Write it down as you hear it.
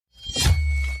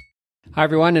Hi,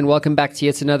 everyone, and welcome back to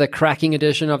yet another cracking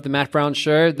edition of the Matt Brown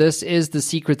Show. This is the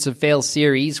Secrets of Fail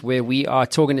series, where we are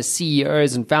talking to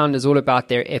CEOs and founders all about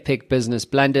their epic business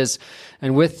blunders.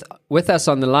 And with us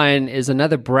on the line is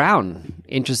another Brown,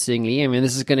 interestingly. I mean,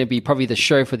 this is going to be probably the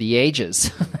show for the ages.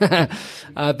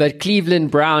 But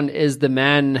Cleveland Brown is the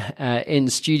man in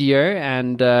studio,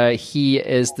 and he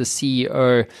is the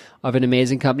CEO of an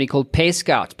amazing company called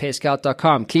PayScout,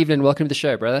 payscout.com. Cleveland, welcome to the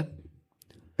show, brother.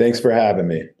 Thanks for having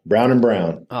me. Brown and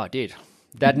Brown. Oh, dude,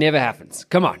 that never happens.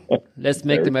 Come on, let's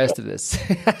make the most of this.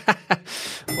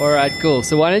 All right, cool.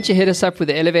 So why don't you hit us up with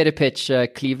the elevator pitch,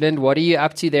 Cleveland? What are you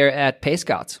up to there at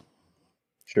PayScout?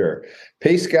 Sure.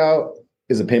 PayScout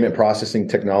is a payment processing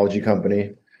technology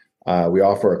company. We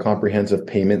offer a comprehensive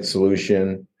payment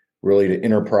solution really to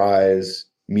enterprise,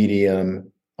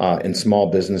 medium, and small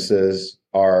businesses.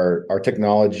 Our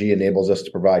technology enables us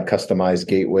to provide customized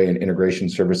gateway and integration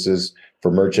services for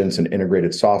merchants and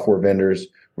integrated software vendors,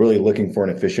 really looking for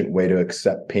an efficient way to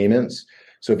accept payments.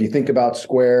 So if you think about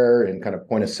Square and kind of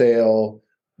point of sale,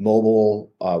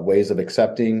 mobile ways of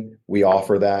accepting, we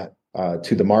offer that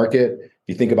to the market. If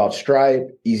you think about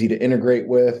Stripe, easy to integrate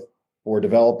with for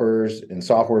developers and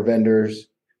software vendors,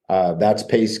 that's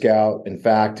PayScout. In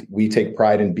fact, we take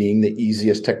pride in being the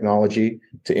easiest technology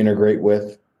to integrate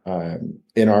with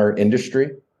in our industry.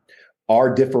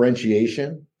 Our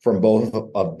differentiation from both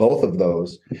of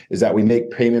those is that we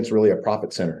make payments really a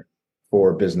profit center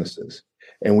for businesses.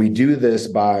 And we do this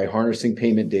by harnessing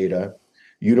payment data,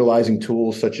 utilizing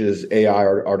tools such as AI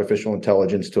or artificial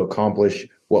intelligence to accomplish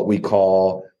what we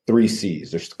call 3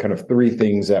 C's. There's kind of 3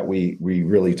 things that we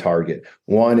really target.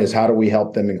 One is, how do we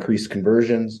help them increase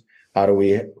conversions? How do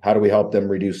we help them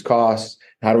reduce costs?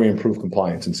 How do we improve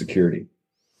compliance and security?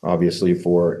 Obviously,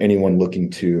 for anyone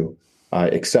looking to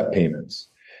accept payments.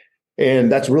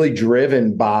 And that's really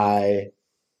driven by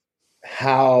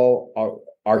how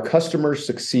our customers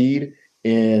succeed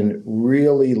in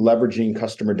really leveraging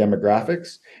customer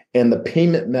demographics and the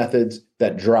payment methods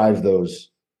that drive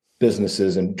those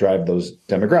businesses and drive those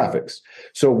demographics.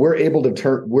 So we're able to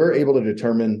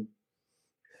determine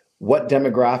what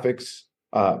demographics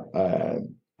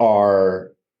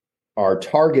are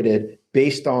targeted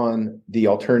based on the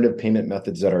alternative payment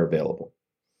methods that are available.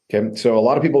 Okay, so a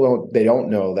lot of people don't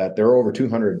know that there are over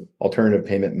 200 alternative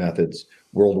payment methods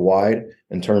worldwide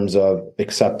in terms of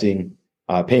accepting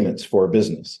payments for a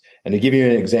business. And to give you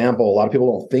an example, a lot of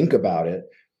people don't think about it,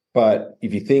 but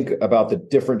if you think about the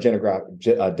different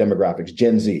demographics,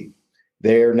 Gen Z,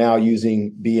 they're now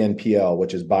using BNPL,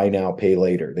 which is buy now, pay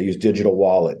later. They use digital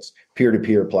wallets,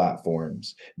 peer-to-peer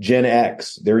platforms. Gen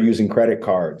X, they're using credit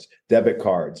cards, debit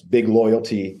cards, big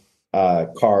loyalty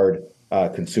card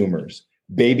consumers.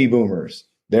 Baby boomers,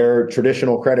 they're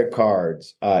traditional credit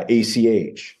cards,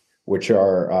 ACH, which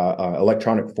are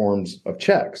electronic forms of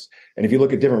checks. And if you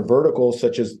look at different verticals,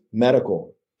 such as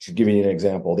medical, just giving you an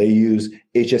example, they use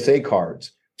HSA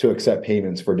cards to accept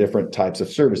payments for different types of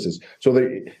services. So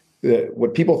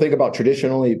what people think about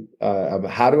traditionally of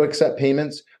how to accept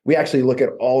payments, we actually look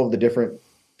at all of the different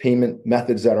payment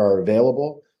methods that are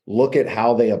available, look at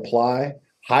how they apply,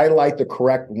 highlight the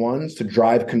correct ones to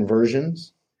drive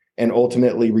conversions, and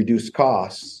ultimately reduce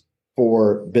costs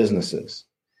for businesses.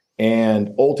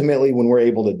 And ultimately, when we're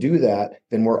able to do that,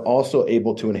 then we're also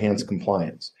able to enhance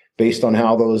compliance based on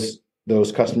how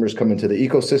those customers come into the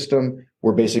ecosystem.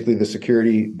 We're basically the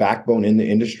security backbone in the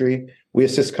industry. We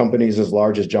assist companies as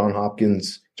large as Johns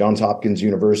Hopkins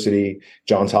University,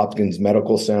 Johns Hopkins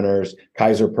Medical Centers,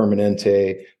 Kaiser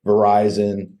Permanente,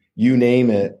 Verizon, you name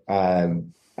it.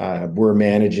 We're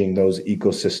managing those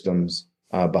ecosystems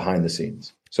behind the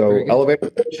scenes. So elevator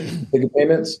pitch, think of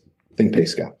payments, think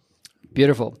PayScout.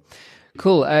 Beautiful.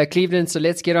 Cool. Cleveland, so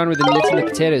let's get on with the meat and the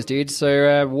potatoes, dude.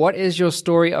 So what is your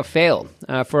story of fail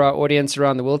for our audience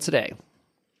around the world today?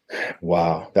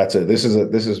 Wow. This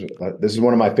is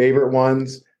one of my favorite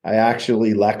ones. I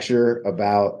actually lecture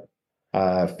about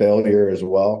failure as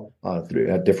well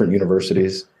at different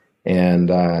universities. And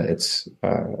it's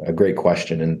a great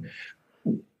question. And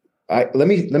let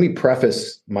me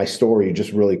preface my story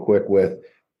just really quick with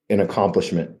an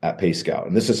accomplishment at PayScout.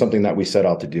 And this is something that we set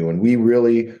out to do. And we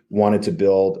really wanted to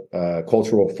build a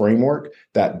cultural framework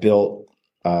that built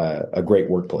a great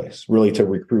workplace, really to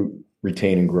recruit,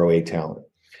 retain, and grow A talent.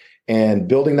 And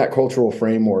building that cultural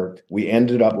framework, we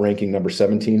ended up ranking number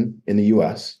 17 in the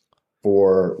US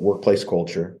for workplace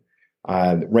culture,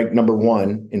 ranked number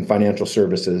 1 in financial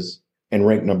services, and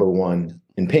ranked number 1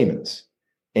 in payments.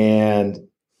 And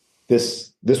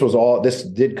this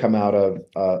did come out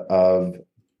of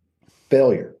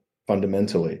failure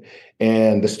fundamentally.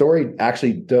 And the story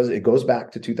actually goes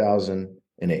back to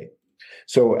 2008.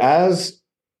 So as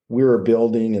we were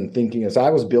building and thinking, as I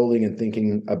was building and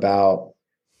thinking about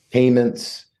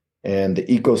payments and the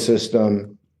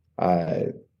ecosystem,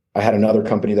 I had another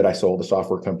company that I sold, a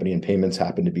software company, and payments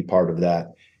happened to be part of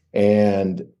that.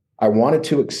 And I wanted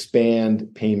to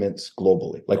expand payments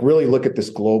globally, like really look at this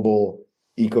global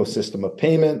ecosystem of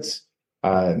payments.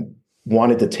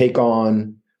 Wanted to take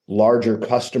on larger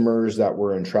customers that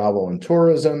were in travel and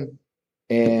tourism.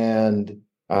 And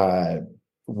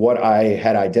what I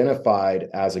had identified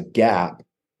as a gap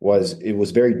was it was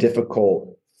very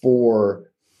difficult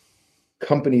for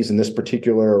companies in this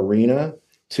particular arena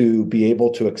to be able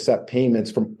to accept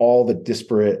payments from all the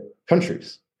disparate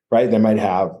countries, right? They might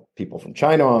have people from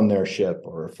China on their ship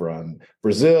or from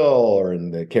Brazil or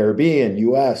in the Caribbean,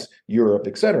 US, Europe,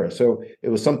 et cetera. So it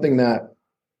was something that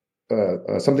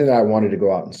I wanted to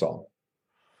go out and solve.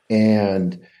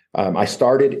 And I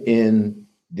started in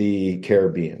the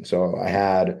Caribbean. So I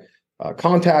had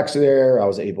contacts there. I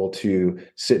was able to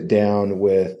sit down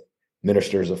with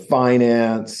ministers of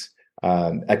finance,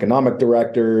 economic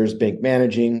directors, bank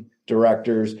managing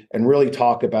directors, and really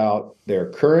talk about their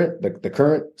the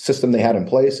current system they had in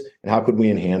place and how could we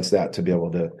enhance that to be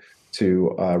able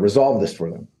to resolve this for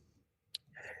them.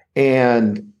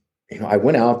 And I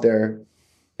went out there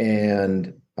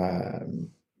and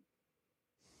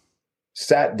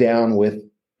sat down with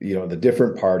the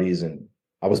different parties, and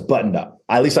I was buttoned up.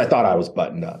 At least I thought I was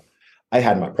buttoned up. I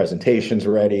had my presentations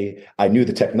ready. I knew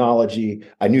the technology.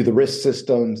 I knew the risk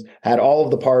systems. Had all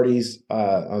of the parties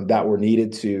that were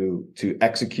needed to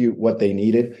execute what they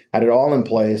needed. Had it all in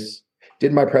place.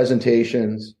 Did my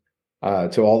presentations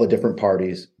to all the different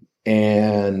parties,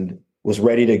 and was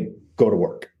ready to go to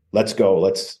work. Let's go.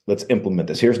 Let's implement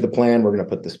this. Here's the plan. We're going to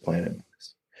put this plan in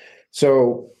place.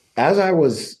 So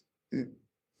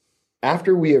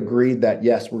after we agreed that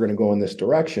yes, we're going to go in this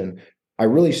direction, I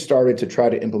really started to try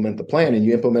to implement the plan, and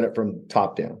you implement it from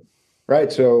top down,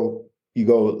 right? So you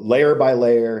go layer by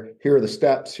layer. Here are the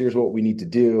steps. Here's what we need to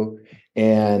do.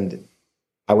 And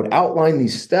I would outline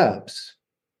these steps,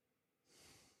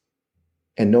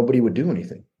 and nobody would do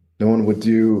anything. No one would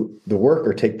do the work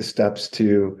or take the steps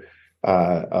to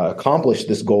accomplish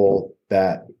this goal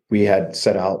that we had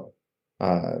set out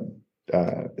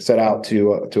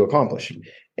to accomplish.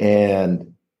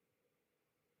 And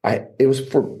it was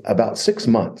for about 6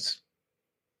 months.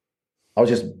 I was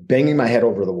just banging my head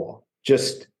over the wall.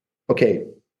 Okay,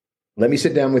 let me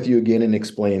sit down with you again and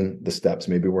explain the steps.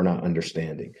 Maybe we're not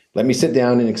understanding. Let me sit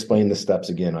down and explain the steps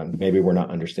again on maybe we're not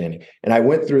understanding. And I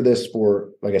went through this for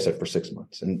 6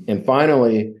 months. And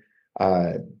finally,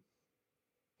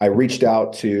 I reached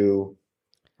out to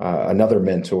another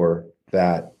mentor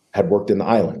that had worked in the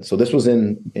island. So this was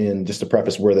in just to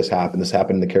preface where this happened. This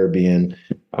happened in the Caribbean,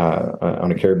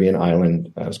 on a Caribbean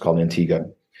island. It was called Antigua.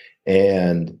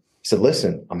 And he said,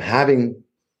 listen, I'm having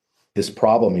this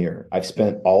problem here. I've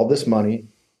spent all this money,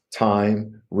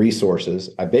 time, resources.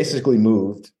 I basically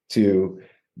moved to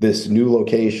this new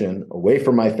location away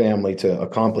from my family to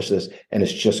accomplish this, and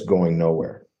it's just going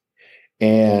nowhere.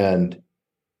 And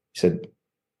he said,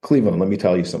 Cleveland, let me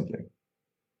tell you something.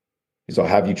 He said,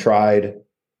 have you tried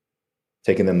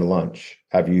taking them to lunch?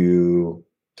 Have you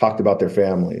talked about their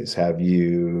families? Have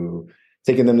you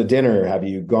taken them to dinner? Have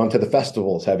you gone to the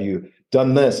festivals? Have you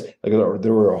done this? Like,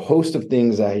 there were a host of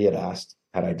things that he had asked,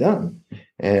 had I done?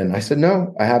 And I said,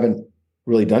 no, I haven't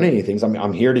really done anything.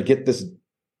 I'm here to get this,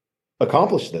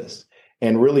 accomplish this.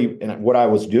 And what I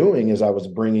was doing is I was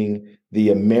bringing the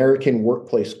American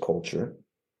workplace culture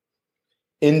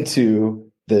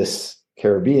into this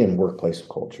Caribbean workplace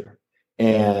culture.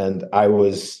 And I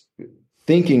was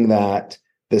thinking that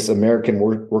this American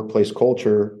workplace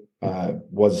culture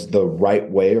was the right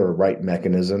way or right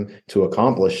mechanism to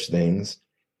accomplish things.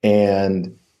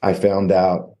 And I found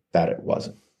out that it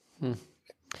wasn't.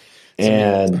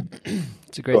 And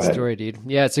it's a great story, dude.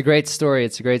 Yeah, it's a great story.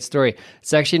 It's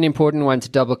actually an important one to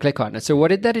double click on. So what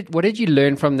did you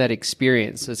learn from that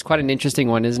experience? It's quite an interesting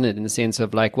one, isn't it? In the sense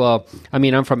of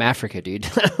I'm from Africa, dude.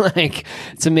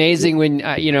 It's amazing when,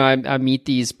 I meet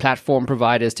these platform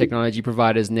providers, technology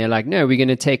providers, and they're like, no, we're going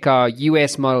to take our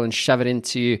US model and shove it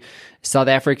into South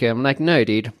Africa. I'm like, no,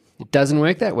 dude, it doesn't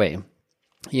work that way.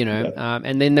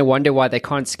 And then they wonder why they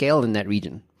can't scale in that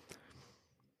region.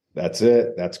 That's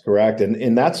it. That's correct.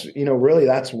 And that's, really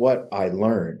that's what I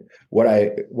learned. What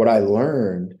I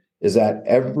learned is that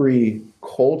every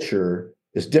culture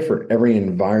is different. Every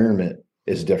environment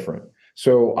is different.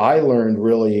 So I learned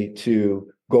really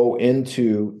to go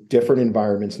into different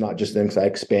environments, not just then, because I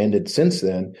expanded since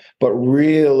then, but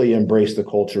really embrace the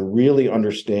culture, really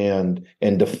understand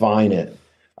and define it,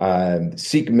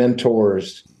 seek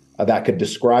mentors that could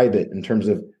describe it in terms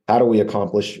of how do we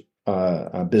accomplish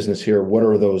business here? What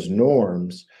are those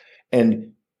norms?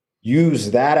 And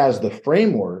use that as the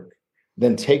framework,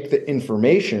 then take the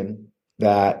information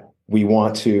that we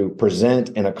want to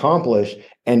present and accomplish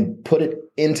and put it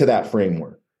into that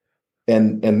framework.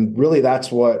 And really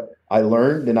that's what I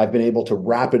learned. And I've been able to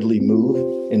rapidly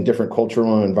move in different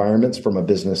cultural environments from a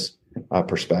business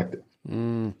perspective.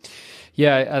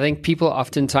 Yeah, I think people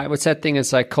oftentimes, what's that thing?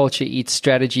 It's like culture eats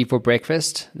strategy for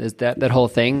breakfast. There's that whole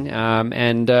thing.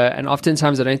 And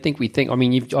oftentimes I don't think we think, I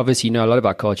mean, you obviously know a lot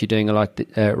about culture, you're doing a lot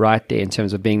right there in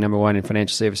terms of being number one in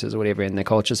financial services or whatever in the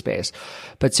culture space.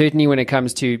 But certainly when it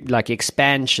comes to like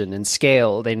expansion and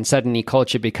scale, then suddenly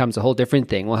culture becomes a whole different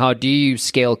thing. Well, how do you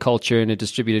scale culture in a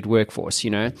distributed workforce?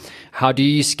 How do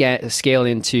you scale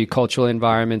into cultural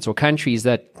environments or countries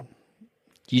that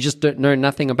you just don't know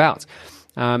nothing about?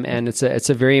 And it's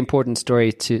a very important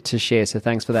story to share. So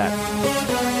thanks for that.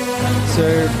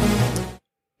 So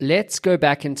let's go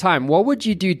back in time. What would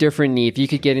you do differently if you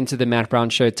could get into the Matt Brown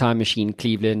Show time machine,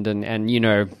 Cleveland, and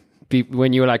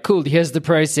when you were like, cool, here's the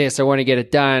process, I want to get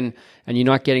it done, and you're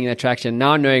not getting that traction.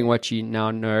 Now knowing what you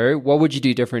now know, what would you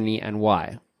do differently and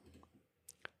why?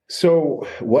 So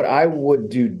what I would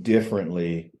do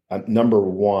differently, number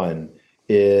one,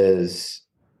 is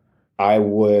I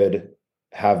would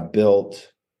have built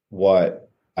what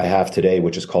I have today,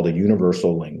 which is called a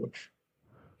universal language.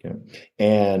 Okay?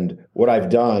 And what I've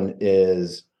done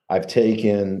is I've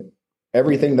taken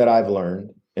everything that I've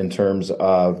learned in terms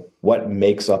of what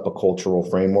makes up a cultural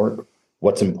framework,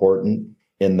 what's important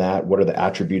in that, what are the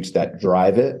attributes that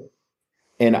drive it.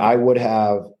 And I would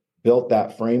have built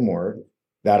that framework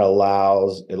that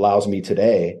allows me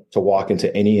today to walk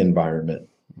into any environment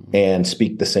and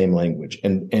speak the same language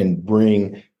and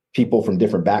bring people from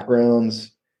different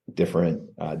backgrounds, different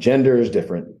genders,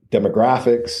 different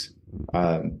demographics,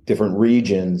 different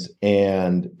regions,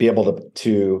 and be able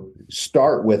to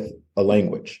start with a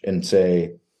language and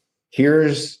say,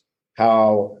 here's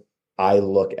how I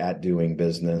look at doing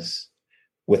business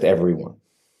with everyone.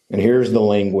 And here's the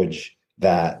language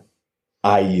that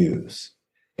I use.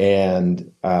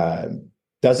 And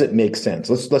does it make sense?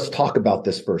 Let's talk about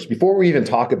this first. Before we even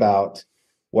talk about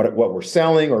what we're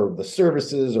selling or the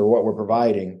services or what we're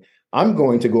providing, I'm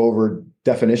going to go over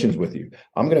definitions with you.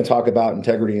 I'm going to talk about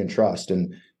integrity and trust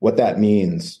and what that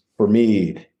means for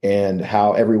me and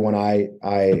how everyone I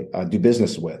do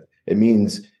business with. It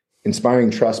means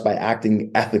inspiring trust by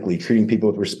acting ethically, treating people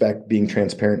with respect, being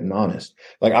transparent and honest.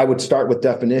 Like I would start with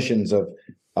definitions of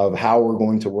how we're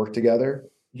going to work together,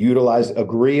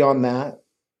 agree on that,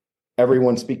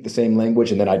 everyone speak the same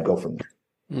language, and then I'd go from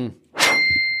there.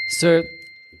 So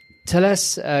tell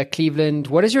us, Cleveland,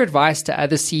 what is your advice to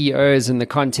other CEOs in the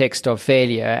context of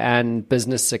failure and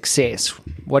business success?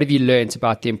 What have you learned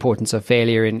about the importance of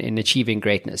failure in achieving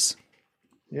greatness?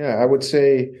 Yeah, I would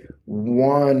say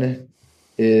one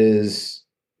is,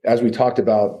 as we talked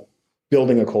about,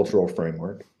 building a cultural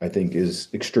framework, I think is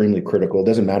extremely critical. It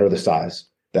doesn't matter the size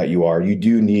that you are. You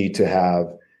do need to have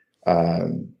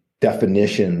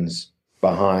definitions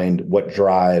behind what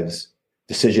drives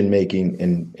decision-making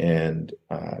and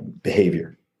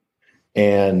behavior.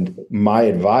 And my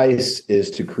advice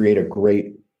is to create a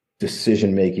great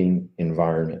decision-making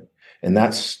environment. And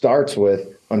that starts with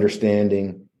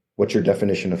understanding what's your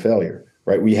definition of failure,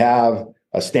 right? We have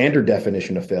a standard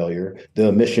definition of failure, the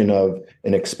omission of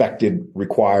an expected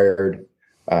required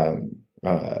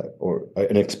or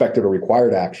an expected or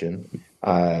required action.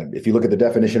 If you look at the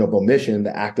definition of omission,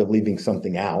 the act of leaving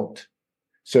something out.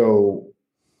 So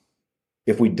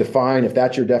if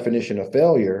that's your definition of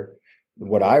failure,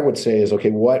 what I would say is,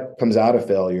 okay, what comes out of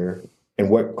failure and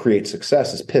what creates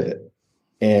success is pivot.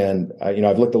 And,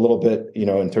 I've looked a little bit,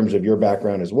 in terms of your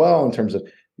background as well, in terms of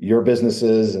your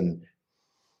businesses, and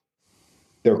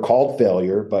they're called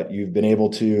failure, but you've been able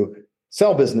to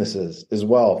sell businesses as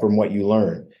well from what you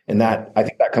learn. And that, I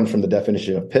think that comes from the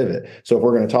definition of pivot. So if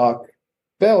we're going to talk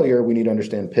failure, we need to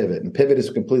understand pivot. And pivot is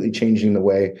completely changing the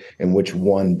way in which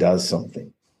one does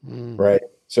something, right?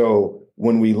 So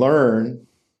when we learn,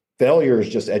 failure is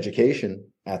just education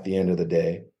at the end of the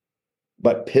day,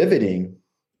 but pivoting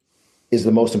is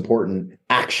the most important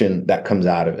action that comes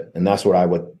out of it. And that's what I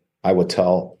would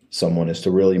tell someone, is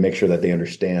to really make sure that they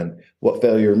understand what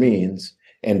failure means.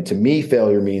 And to me,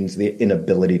 failure means the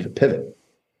inability to pivot.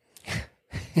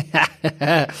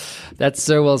 That's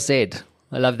so well said.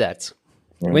 I love that.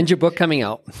 Right. When's your book coming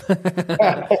out?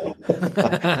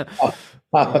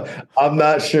 I'm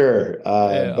not sure.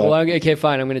 Okay,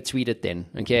 fine. I'm going to tweet it then.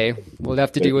 Okay. We'll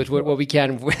have to do with what we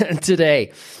can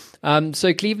today.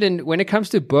 So Cleveland, when it comes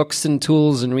to books and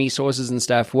tools and resources and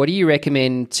stuff, what do you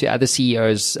recommend to other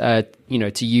CEOs,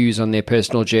 to use on their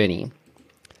personal journey?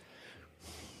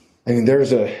 I mean,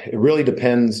 it really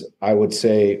depends, I would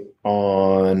say,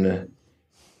 on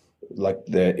like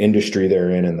the industry they're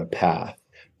in and the path.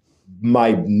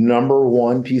 My number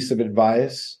one piece of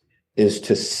advice is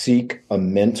to seek a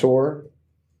mentor.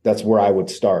 That's where I would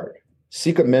start.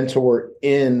 Seek a mentor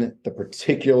in the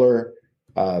particular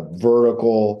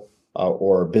vertical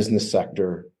or business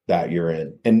sector that you're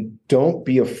in. And don't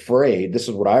be afraid. This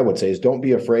is what I would say is don't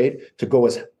be afraid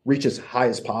to reach as high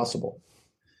as possible.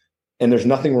 And there's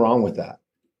nothing wrong with that.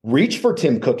 Reach for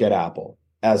Tim Cook at Apple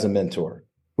as a mentor.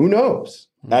 Who knows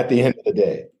at the end of the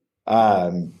day?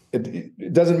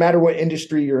 It doesn't matter what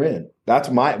industry you're in. That's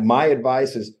my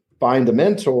advice is find a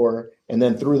mentor. And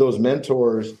then through those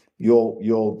mentors,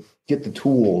 you'll get the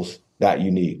tools that you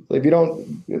need. If you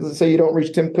don't, let's say you don't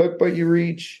reach Tim Cook, but you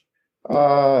reach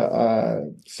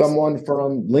someone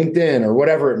from LinkedIn or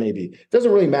whatever it may be. It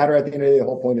doesn't really matter at the end of the day. The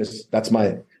whole point is that's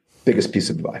my biggest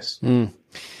piece of advice.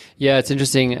 Yeah, it's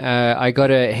interesting.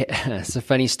 It's a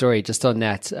funny story just on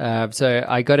that. So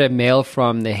I got a mail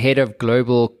from the head of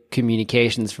global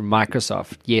communications from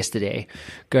Microsoft yesterday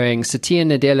going, Satya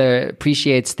Nadella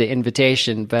appreciates the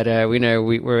invitation, but we're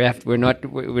not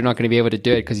going to be able to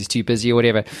do it because he's too busy or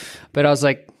whatever. But I was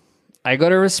like, I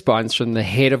got a response from the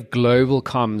head of global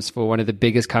comms for one of the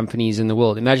biggest companies in the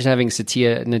world. Imagine having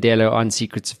Satya Nadella on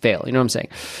Secrets of Fail. You know what I'm saying?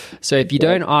 So if you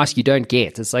don't ask, you don't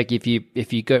get. It's like if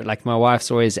you go, like my wife's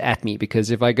always at me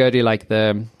because if I go to like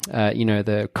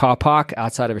the car park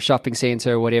outside of a shopping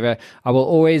center or whatever, I will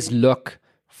always look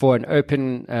for an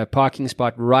open parking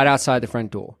spot right outside the front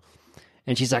door.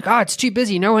 And she's like, oh, it's too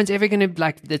busy. No one's ever going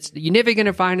to you're never going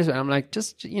to find it. I'm like,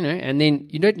 and then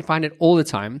you don't find it all the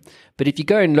time. But if you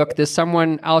go and look, there's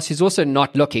someone else who's also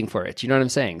not looking for it. You know what I'm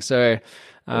saying? So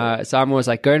I'm always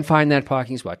like, go and find that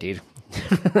parking spot, dude.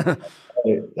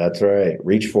 That's right.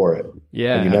 Reach for it.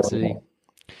 Yeah, absolutely.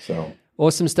 So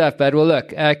awesome stuff, bud. Well,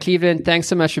 look, Cleveland, thanks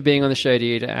so much for being on the show,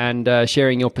 dude, and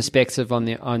sharing your perspective on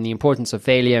the importance of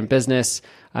failure in business.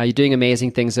 You're doing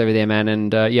amazing things over there, man.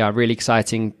 And really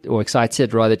excited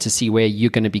to see where you're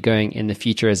going to be going in the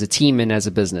future as a team and as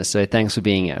a business. So thanks for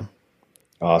being here.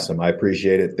 Awesome. I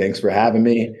appreciate it. Thanks for having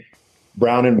me.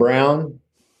 Brown and Brown.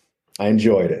 I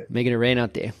enjoyed it. Making it rain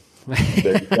out there.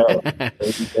 There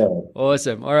you go.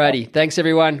 Awesome. All righty. Thanks,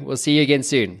 everyone. We'll see you again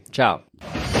soon. Ciao.